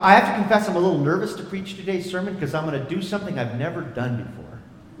I have to confess I'm a little nervous to preach today's sermon because I'm going to do something I've never done before.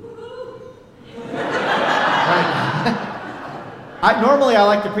 Normally I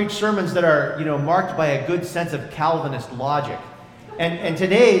like to preach sermons that are, marked by a good sense of Calvinist logic. And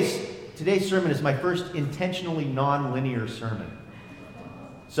today's sermon is my first intentionally non-linear sermon.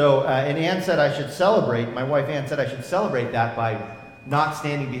 So, and Ann said I should celebrate, my wife Ann said I should celebrate that by not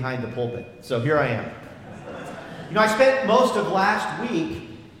standing behind the pulpit. So here I am. I spent most of last week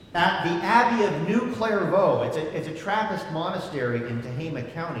at the Abbey of New Clairvaux. It's a Trappist monastery in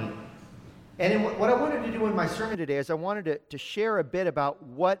Tehama County. And what I wanted to do in my sermon today is I wanted to share a bit about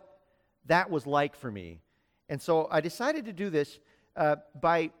what that was like for me. And so I decided to do this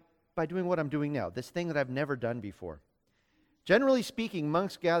by doing what I'm doing now, this thing that I've never done before. Generally speaking,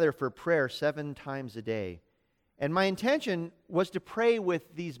 monks gather for prayer 7 times a day. And my intention was to pray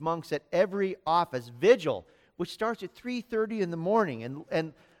with these monks at every office, vigil, which starts at 3:30 in the morning,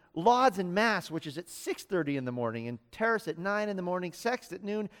 and Lauds and Mass, which is at 6:30 in the morning, and Terce at 9 in the morning, Sext at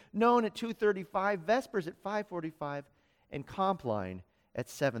noon, None at 2:35, Vespers at 5:45, and Compline at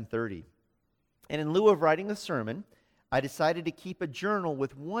 7:30. And in lieu of writing a sermon, I decided to keep a journal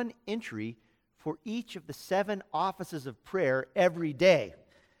with one entry for each of the 7 offices of prayer every day.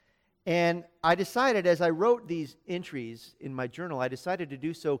 And I decided, as I wrote these entries in my journal, I decided to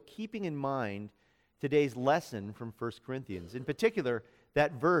do so keeping in mind today's lesson from 1 Corinthians. In particular,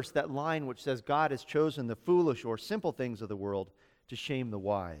 that verse, that line which says, God has chosen the foolish or simple things of the world to shame the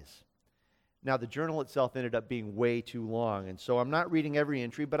wise. Now, the journal itself ended up being way too long, and so I'm not reading every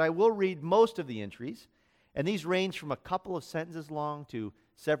entry, but I will read most of the entries. And these range from a couple of sentences long to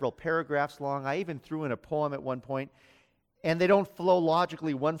several paragraphs long. I even threw in a poem at one point, and they don't flow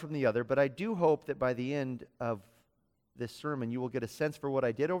logically one from the other, but I do hope that by the end of this sermon, you will get a sense for what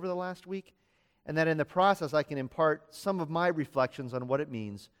I did over the last week, and that in the process I can impart some of my reflections on what it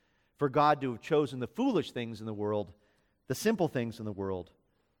means for God to have chosen the foolish things in the world, the simple things in the world,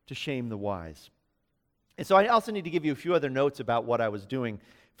 to shame the wise. And so I also need to give you a few other notes about what I was doing.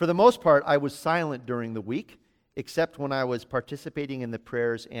 For the most part, I was silent during the week, except when I was participating in the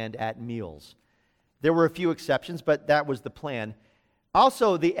prayers and at meals. There were a few exceptions, but that was the plan.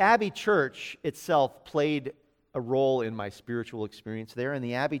 Also, the Abbey Church itself played a role in my spiritual experience there, and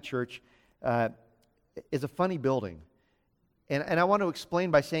the Abbey Church is a funny building. And I want to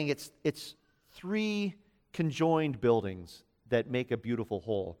explain by saying it's 3 conjoined buildings that make a beautiful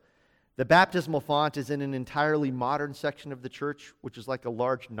whole. The baptismal font is in an entirely modern section of the church, which is like a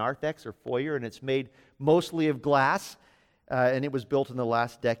large narthex or foyer, and it's made mostly of glass, and it was built in the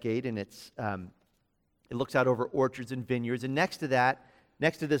last decade, and it looks out over orchards and vineyards. And next to that,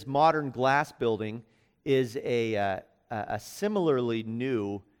 next to this modern glass building, is a similarly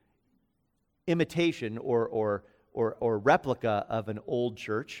new imitation or replica of an old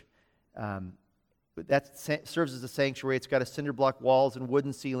church. That serves as a sanctuary. It's got a cinder block walls and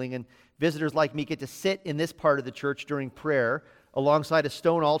wooden ceiling, and visitors like me get to sit in this part of the church during prayer alongside a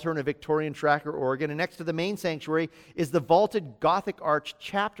stone altar and a Victorian tracker organ. And next to the main sanctuary is the vaulted Gothic arch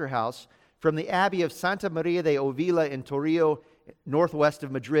chapter house from the Abbey of Santa Maria de Ovila in Torrio, northwest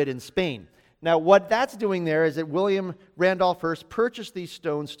of Madrid in Spain. Now, what that's doing there is that William Randolph Hearst purchased these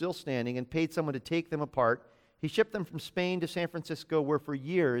stones still standing and paid someone to take them apart. He shipped them from Spain to San Francisco, where for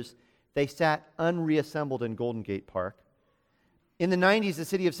years they sat unreassembled in Golden Gate Park. In the 90s, the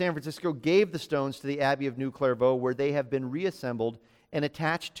city of San Francisco gave the stones to the Abbey of New Clairvaux, where they have been reassembled and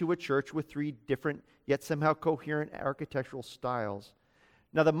attached to a church with 3 different, yet somehow coherent architectural styles.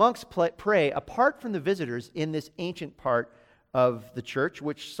 Now, the monks pray apart from the visitors in this ancient part of the church,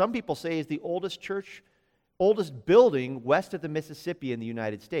 which some people say is the oldest building west of the Mississippi in the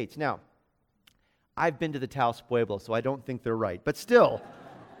United States. Now, I've been to the Taos Pueblo, so I don't think they're right. But still,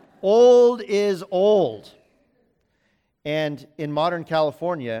 old is old. And in modern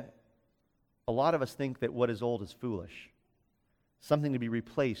California, a lot of us think that what is old is foolish. Something to be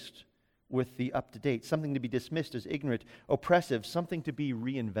replaced with the up-to-date, something to be dismissed as ignorant, oppressive, something to be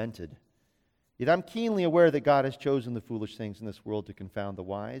reinvented. Yet I'm keenly aware that God has chosen the foolish things in this world to confound the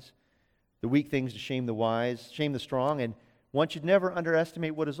wise, the weak things to shame the wise, shame the strong, and one should never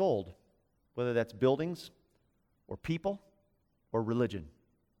underestimate what is old, whether that's buildings or people or religion.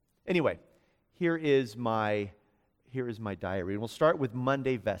 Anyway, here is my diary, and we'll start with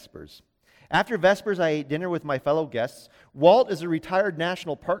Monday Vespers. After Vespers, I ate dinner with my fellow guests. Walt is a retired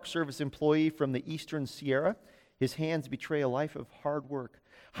National Park Service employee from the Eastern Sierra. His hands betray a life of hard work.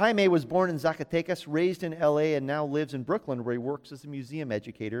 Jaime was born in Zacatecas, raised in L.A., and now lives in Brooklyn, where he works as a museum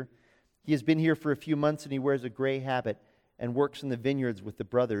educator. He has been here for a few months, and he wears a gray habit and works in the vineyards with the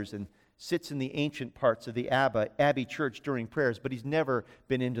brothers and sits in the ancient parts of the Abbey Church during prayers, but he's never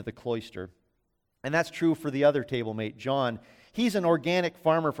been into the cloister. And that's true for the other table mate, John. He's an organic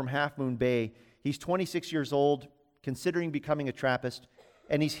farmer from Half Moon Bay. He's 26 years old, considering becoming a Trappist,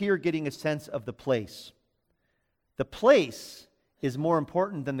 and he's here getting a sense of the place. The place is more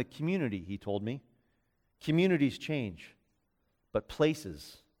important than the community, he told me. Communities change, but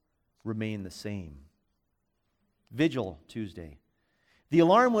places remain the same. Vigil Tuesday. The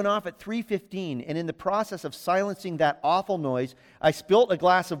alarm went off at 3:15, and in the process of silencing that awful noise, I spilt a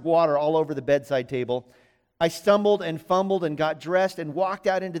glass of water all over the bedside table. I stumbled and fumbled and got dressed and walked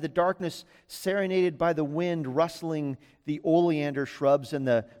out into the darkness, serenaded by the wind rustling the oleander shrubs and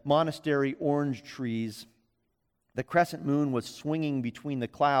the monastery orange trees. The crescent moon was swinging between the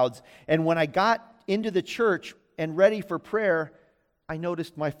clouds, and when I got into the church and ready for prayer, I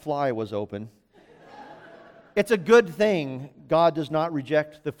noticed my fly was open. It's a good thing God does not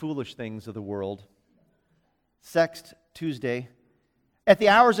reject the foolish things of the world. Sext Tuesday. At the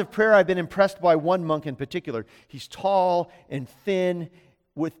hours of prayer, I've been impressed by one monk in particular. He's tall and thin,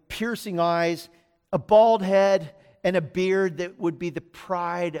 with piercing eyes, a bald head, and a beard that would be the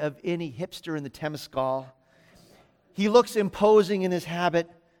pride of any hipster in the Temescal. He looks imposing in his habit,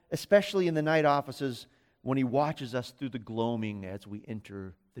 especially in the night offices when he watches us through the gloaming as we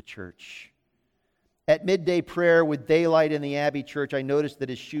enter the church. At midday prayer with daylight in the Abbey Church, I noticed that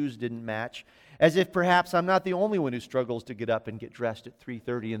his shoes didn't match, as if perhaps I'm not the only one who struggles to get up and get dressed at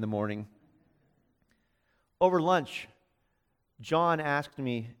 3:30 in the morning. Over lunch, John asked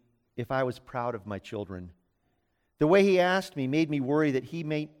me if I was proud of my children. The way he asked me made me worry that he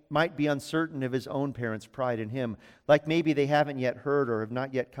might be uncertain of his own parents' pride in him, like maybe they haven't yet heard or have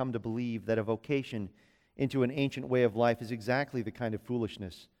not yet come to believe that a vocation into an ancient way of life is exactly the kind of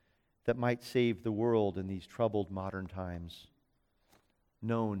foolishness that might save the world in these troubled modern times.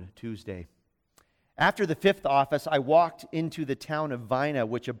 Known Tuesday. After the fifth office, I walked into the town of Vina,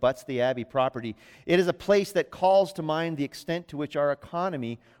 which abuts the Abbey property. It is a place that calls to mind the extent to which our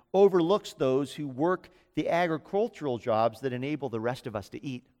economy overlooks those who work the agricultural jobs that enable the rest of us to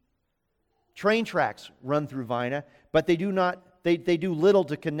eat. Train tracks run through Vina, but they do little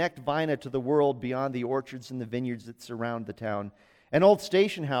to connect Vina to the world beyond the orchards and the vineyards that surround the town. An old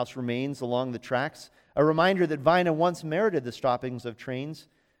station house remains along the tracks, a reminder that Vina once merited the stoppings of trains,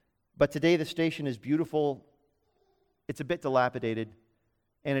 but today the station is beautiful, it's a bit dilapidated,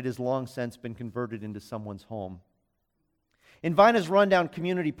 and it has long since been converted into someone's home. In Vina's rundown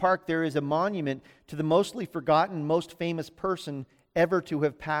community park, there is a monument to the mostly forgotten, most famous person ever to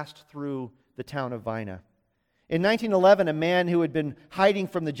have passed through the town of Vina. In 1911, a man who had been hiding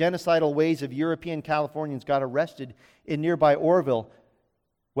from the genocidal ways of European Californians got arrested in nearby Orville,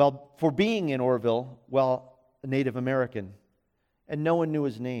 for being in Orville, a Native American, and no one knew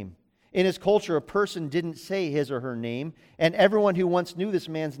his name. In his culture, a person didn't say his or her name, and everyone who once knew this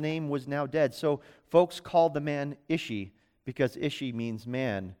man's name was now dead. So folks called the man Ishi, because Ishi means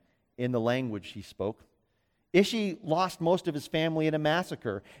man in the language he spoke. Ishi lost most of his family in a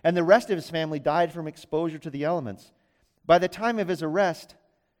massacre, and the rest of his family died from exposure to the elements. By the time of his arrest,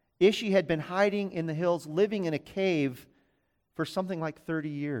 Ishi had been hiding in the hills, living in a cave for something like 30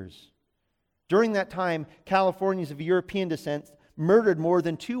 years. During that time, Californians of European descent murdered more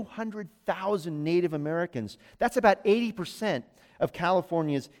than 200,000 Native Americans. That's about 80% of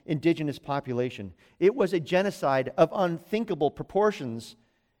California's indigenous population. It was a genocide of unthinkable proportions,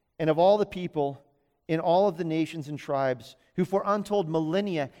 and of all the people in all of the nations and tribes who for untold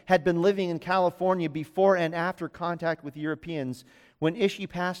millennia had been living in California before and after contact with Europeans, when Ishi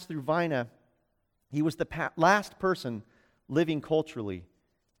passed through Vina, he was the last person living culturally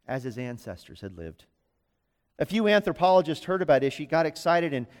as his ancestors had lived. A few anthropologists heard about Ishi, got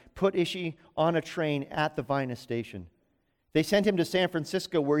excited, and put Ishi on a train at the Vina station. They sent him to San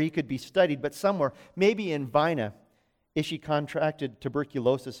Francisco where he could be studied, but somewhere, maybe in Vina, Ishi contracted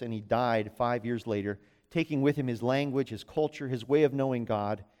tuberculosis and he died 5 years later, taking with him his language, his culture, his way of knowing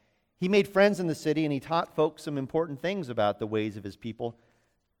God. He made friends in the city and he taught folks some important things about the ways of his people,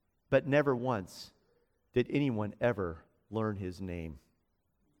 but never once did anyone ever learn his name.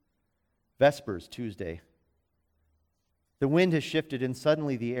 Vespers, Tuesday. The wind has shifted and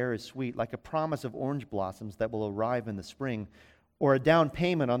suddenly the air is sweet, like a promise of orange blossoms that will arrive in the spring, or a down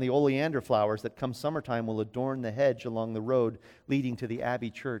payment on the oleander flowers that come summertime will adorn the hedge along the road leading to the Abbey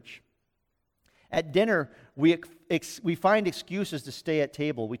Church. At dinner, we find excuses to stay at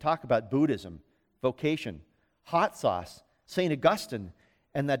table. We talk about Buddhism, vocation, hot sauce, St. Augustine,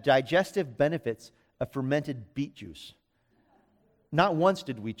 and the digestive benefits of fermented beet juice. Not once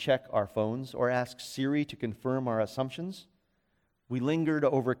did we check our phones or ask Siri to confirm our assumptions. We lingered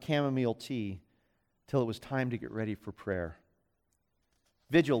over chamomile tea till it was time to get ready for prayer.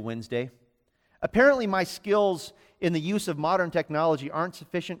 Vigil Wednesday. Apparently my skills in the use of modern technology aren't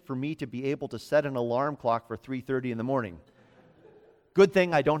sufficient for me to be able to set an alarm clock for 3:30 in the morning. Good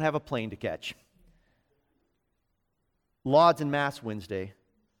thing I don't have a plane to catch. Lauds and Mass Wednesday.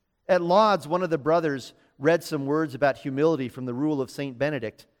 At Lauds, one of the brothers read some words about humility from the Rule of St.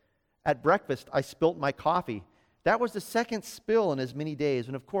 Benedict. At breakfast, I spilt my coffee. That was the second spill in as many days,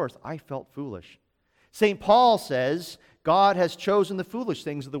 and of course, I felt foolish. St. Paul says, God has chosen the foolish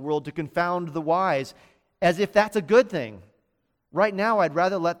things of the world to confound the wise, as if that's a good thing. Right now, I'd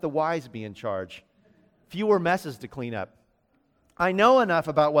rather let the wise be in charge. Fewer messes to clean up. I know enough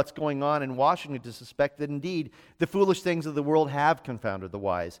about what's going on in Washington to suspect that indeed the foolish things of the world have confounded the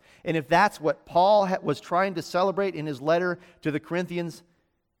wise. And if that's what Paul was trying to celebrate in his letter to the Corinthians,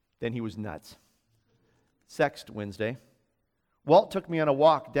 then he was nuts. Sext Wednesday. Walt took me on a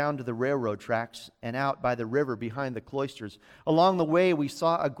walk down to the railroad tracks and out by the river behind the cloisters. Along the way, we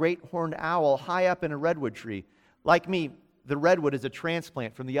saw a great horned owl high up in a redwood tree. Like me, the redwood is a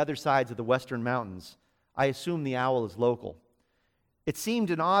transplant from the other sides of the western mountains. I assume the owl is local. It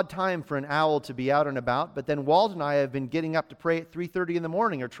seemed an odd time for an owl to be out and about, but then Walt and I have been getting up to pray at 3:30 in the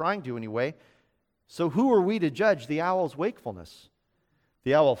morning, or trying to anyway. So who are we to judge the owl's wakefulness?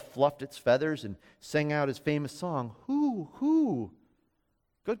 The owl fluffed its feathers and sang out his famous song, Who?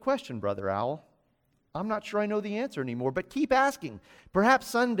 Good question, Brother Owl. I'm not sure I know the answer anymore, but keep asking. Perhaps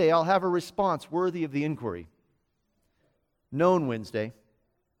Sunday I'll have a response worthy of the inquiry. Noon Wednesday.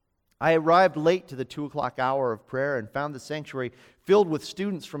 I arrived late to the 2 o'clock hour of prayer and found the sanctuary filled with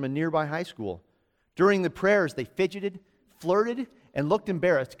students from a nearby high school. During the prayers, they fidgeted, flirted, and looked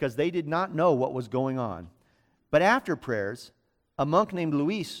embarrassed because they did not know what was going on. But after prayers, a monk named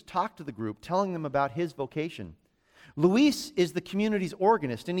Luis talked to the group, telling them about his vocation. Luis is the community's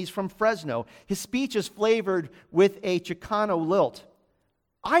organist, and he's from Fresno. His speech is flavored with a Chicano lilt.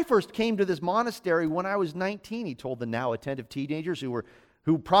 I first came to this monastery when I was 19, he told the now attentive teenagers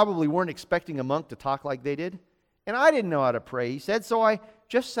who probably weren't expecting a monk to talk like they did. And I didn't know how to pray, he said, so I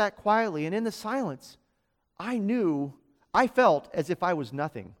just sat quietly, and in the silence, I felt as if I was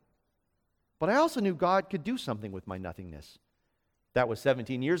nothing. But I also knew God could do something with my nothingness. That was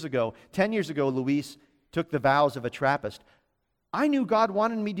 17 years ago. 10 years ago, Luis took the vows of a Trappist. I knew God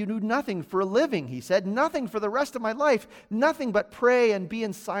wanted me to do nothing for a living, he said, nothing for the rest of my life, nothing but pray and be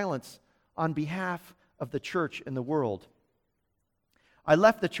in silence on behalf of the church and the world. I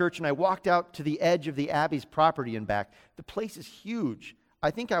left the church and I walked out to the edge of the Abbey's property and back. The place is huge.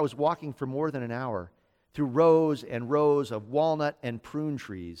 I think I was walking for more than an hour through rows and rows of walnut and prune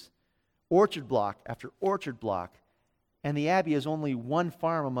trees, orchard block after orchard block, and the Abbey is only one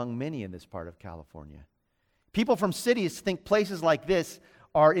farm among many in this part of California. People from cities think places like this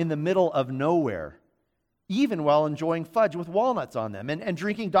are in the middle of nowhere, even while enjoying fudge with walnuts on them and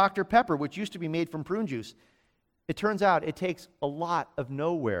drinking Dr. Pepper, which used to be made from prune juice. It turns out it takes a lot of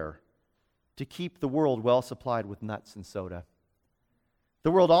nowhere to keep the world well supplied with nuts and soda.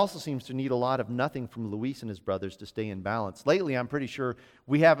 The world also seems to need a lot of nothing from Luis and his brothers to stay in balance. Lately, I'm pretty sure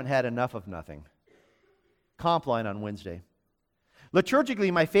we haven't had enough of nothing. Compline on Wednesday.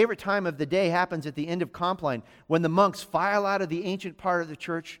 Liturgically, my favorite time of the day happens at the end of Compline, when the monks file out of the ancient part of the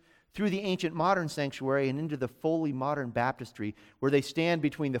church through the ancient modern sanctuary and into the fully modern baptistry, where they stand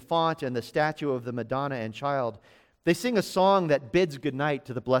between the font and the statue of the Madonna and Child. They sing a song that bids goodnight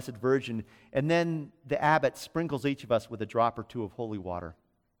to the Blessed Virgin, and then the abbot sprinkles each of us with a drop or two of holy water.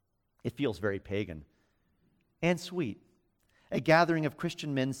 It feels very pagan and sweet. A gathering of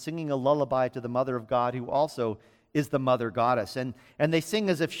Christian men singing a lullaby to the Mother of God, who also is the Mother Goddess. And they sing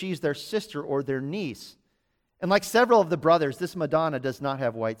as if she's their sister or their niece. And like several of the brothers, this Madonna does not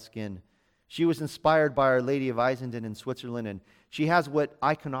have white skin. She was inspired by Our Lady of Einsiedeln in Switzerland, and she is what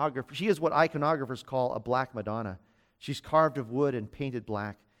iconographers call a black Madonna. She's carved of wood and painted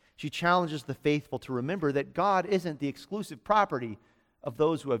black. She challenges the faithful to remember that God isn't the exclusive property of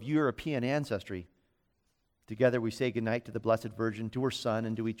those who have European ancestry. Together we say goodnight to the Blessed Virgin, to her Son,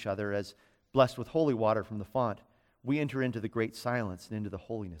 and to each other, as, blessed with holy water from the font, we enter into the great silence and into the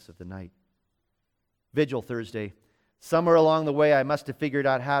holiness of the night. Vigil Thursday. Somewhere along the way, I must have figured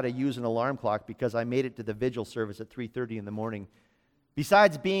out how to use an alarm clock, because I made it to the vigil service at 3:30 in the morning.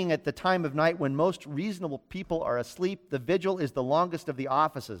 Besides being at the time of night when most reasonable people are asleep, the vigil is the longest of the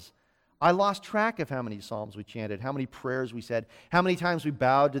offices. I lost track of how many psalms we chanted, how many prayers we said, how many times we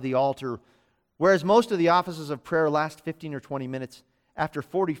bowed to the altar. Whereas most of the offices of prayer last 15 or 20 minutes, after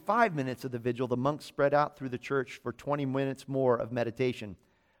 45 minutes of the vigil, the monks spread out through the church for 20 minutes more of meditation.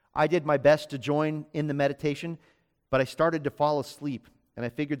 I did my best to join in the meditation, but I started to fall asleep, and I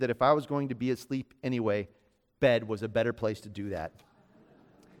figured that if I was going to be asleep anyway, bed was a better place to do that.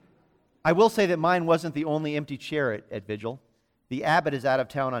 I will say that mine wasn't the only empty chair at Vigil. The abbot is out of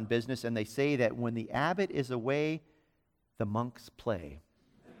town on business, and they say that when the abbot is away, the monks play.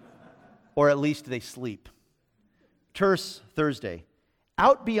 Or at least they sleep. Terce Thursday.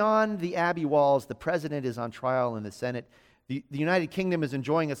 Out beyond the abbey walls, the president is on trial in the Senate. The United Kingdom is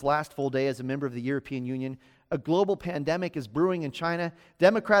enjoying its last full day as a member of the European Union. A global pandemic is brewing in China.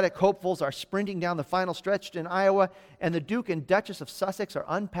 Democratic hopefuls are sprinting down the final stretch in Iowa, and the Duke and Duchess of Sussex are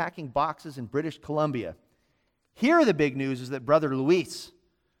unpacking boxes in British Columbia. Here the big news is that Brother Luis,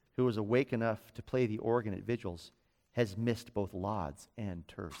 who was awake enough to play the organ at vigils, has missed both lauds and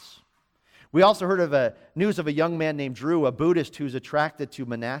terce. We also heard of news of a young man named Drew, a Buddhist who's attracted to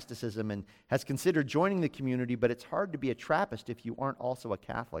monasticism and has considered joining the community, but it's hard to be a Trappist if you aren't also a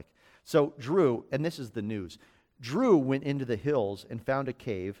Catholic. So Drew, and this is the news, Drew went into the hills and found a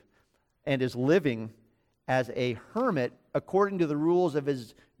cave and is living as a hermit according to the rules of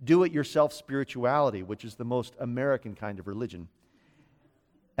his do-it-yourself spirituality, which is the most American kind of religion.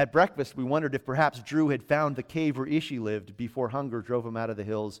 At breakfast, we wondered if perhaps Drew had found the cave where Ishi lived before hunger drove him out of the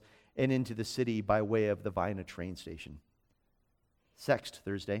hills and into the city by way of the Vina train station. Sext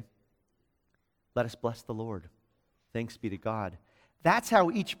Thursday. Let us bless the Lord. Thanks be to God. That's how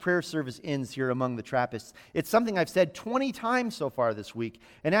each prayer service ends here among the Trappists. It's something I've said 20 times so far this week.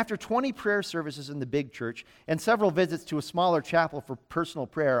 And after 20 prayer services in the big church and several visits to a smaller chapel for personal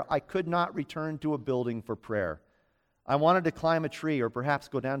prayer, I could not return to a building for prayer. I wanted to climb a tree or perhaps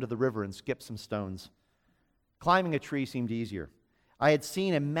go down to the river and skip some stones. Climbing a tree seemed easier. I had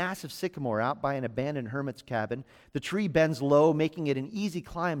seen a massive sycamore out by an abandoned hermit's cabin. The tree bends low, making it an easy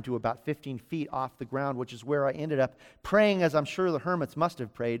climb to about 15 feet off the ground, which is where I ended up praying, as I'm sure the hermits must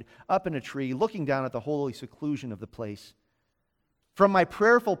have prayed, up in a tree, looking down at the holy seclusion of the place. From my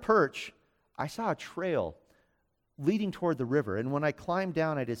prayerful perch, I saw a trail leading toward the river, and when I climbed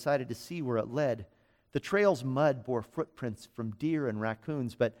down, I decided to see where it led. The trail's mud bore footprints from deer and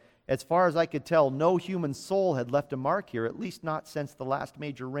raccoons, but as far as I could tell, no human soul had left a mark here, at least not since the last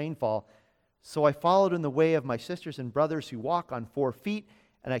major rainfall. So I followed in the way of my sisters and brothers who walk on 4 feet,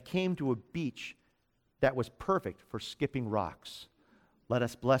 and I came to a beach that was perfect for skipping rocks. Let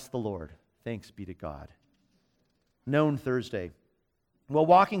us bless the Lord. Thanks be to God. Noon Thursday. While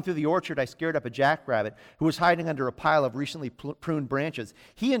walking through the orchard, I scared up a jackrabbit who was hiding under a pile of recently pruned branches.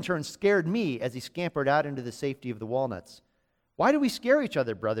 He, in turn, scared me as he scampered out into the safety of the walnuts. Why do we scare each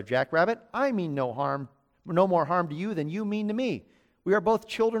other, Brother Jackrabbit? I mean no more harm to you than you mean to me. We are both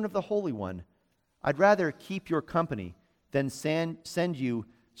children of the Holy One. I'd rather keep your company than send you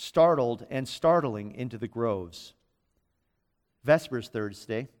startled and startling into the groves. Vespers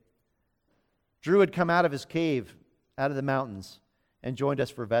Thursday. Drew had come out of his cave, out of the mountains, and joined us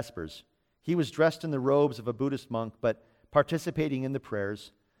for Vespers. He was dressed in the robes of a Buddhist monk, but participating in the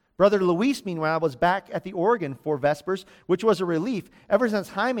prayers. Brother Luis, meanwhile, was back at the organ for Vespers, which was a relief ever since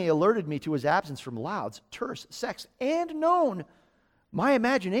Jaime alerted me to his absence from lauds, terce, sext, and none. My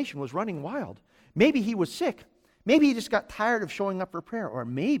imagination was running wild. Maybe he was sick. Maybe he just got tired of showing up for prayer. Or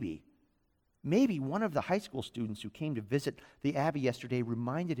maybe one of the high school students who came to visit the Abbey yesterday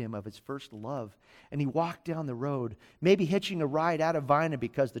reminded him of his first love, and he walked down the road, maybe hitching a ride out of Vina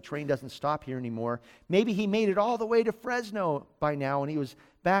because the train doesn't stop here anymore. Maybe he made it all the way to Fresno by now, and he was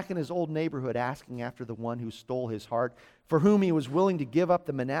back in his old neighborhood asking after the one who stole his heart, for whom he was willing to give up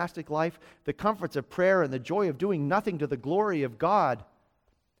the monastic life, the comforts of prayer, and the joy of doing nothing to the glory of God.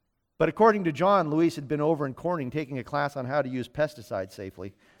 But according to John, Luis had been over in Corning taking a class on how to use pesticides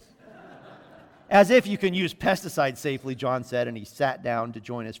safely. As if you can use pesticides safely, John said, and he sat down to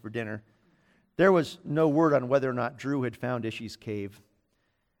join us for dinner. There was no word on whether or not Drew had found Ishi's cave.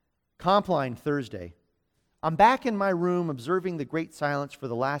 Compline Thursday. I'm back in my room observing the great silence for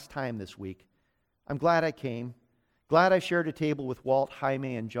the last time this week. I'm glad I came. Glad I shared a table with Walt,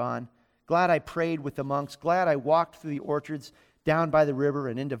 Jaime, and John. Glad I prayed with the monks. Glad I walked through the orchards, down by the river,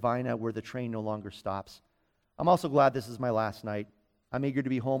 and into Vina where the train no longer stops. I'm also glad this is my last night. I'm eager to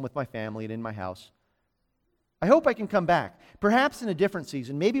be home with my family and in my house. I hope I can come back, perhaps in a different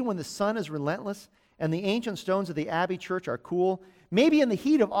season, maybe when the sun is relentless and the ancient stones of the Abbey Church are cool. Maybe in the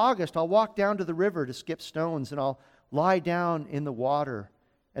heat of August, I'll walk down to the river to skip stones, and I'll lie down in the water,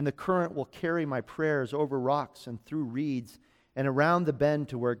 and the current will carry my prayers over rocks and through reeds and around the bend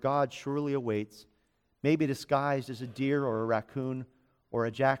to where God surely awaits, maybe disguised as a deer or a raccoon or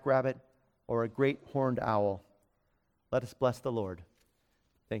a jackrabbit or a great horned owl. Let us bless the Lord.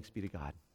 Thanks be to God.